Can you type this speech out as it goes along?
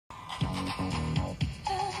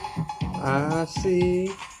I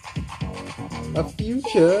see a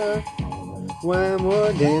future when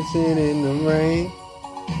we're dancing in the rain.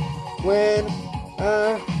 When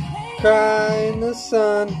I cry in the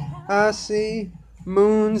sun, I see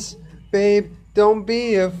moons. Babe, don't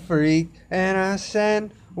be a freak. And I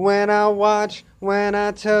said, when I watch, when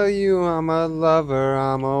I tell you I'm a lover,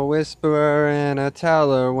 I'm a whisperer and a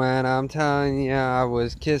teller. When I'm telling you I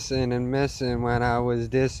was kissing and missing, when I was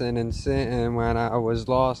dissing and sitting, when I was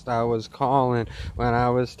lost I was calling, when I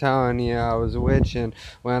was telling you I was witching,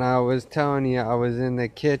 when I was telling you I was in the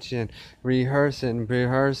kitchen rehearsing,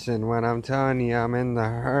 when I'm telling you I'm in the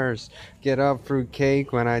hearse. Get up,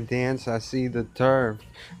 fruitcake. When I dance I see the turf.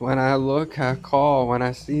 When I look I call. When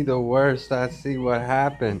I see the worst I see what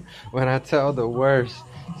happened. When I tell the worst,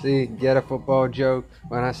 see, get a football joke.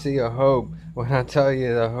 When I see a hope, when I tell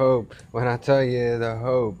you the hope, when I tell you the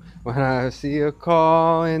hope. When I see a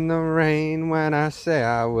call in the rain, when I say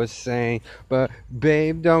I was sane. But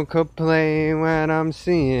babe, don't complain when I'm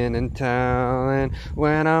seeing and telling,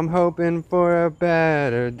 when I'm hoping for a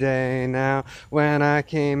better day now, when I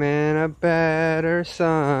came in a better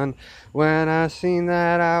sun, when I seen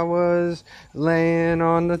that I was laying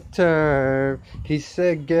on the turf. He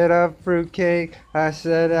said, get up, fruitcake. I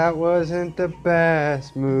said that wasn't the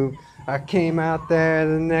best move. I came out there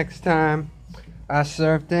the next time. I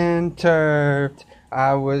surfed and turfed.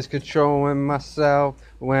 I was controlling myself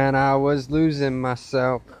when I was losing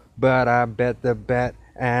myself. But I bet the bet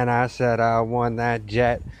and I said I won that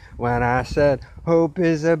jet. When I said hope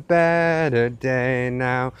is a better day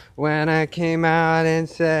now. When I came out and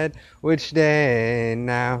said which day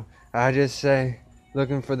now. I just say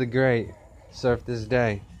looking for the great. Surf this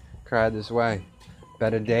day. Cried this way.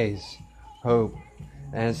 Better days. Hope.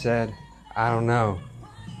 And said I don't know.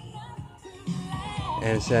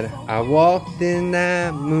 And said, I walked in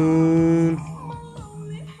that moon.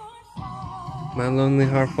 My lonely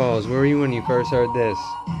heart falls. Where were you when you first heard this?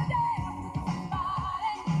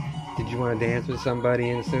 Did you want to dance with somebody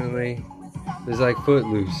instantly? It was like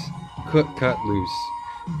Footloose. Cut loose.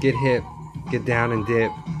 Get hip. Get down and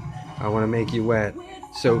dip. I want to make you wet.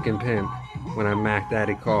 Soak and pimp. When I Mac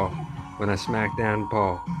Daddy call. When I smack down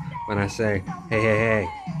Paul. When I say, hey, hey, hey.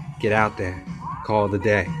 Get out there. Call the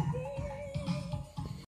day.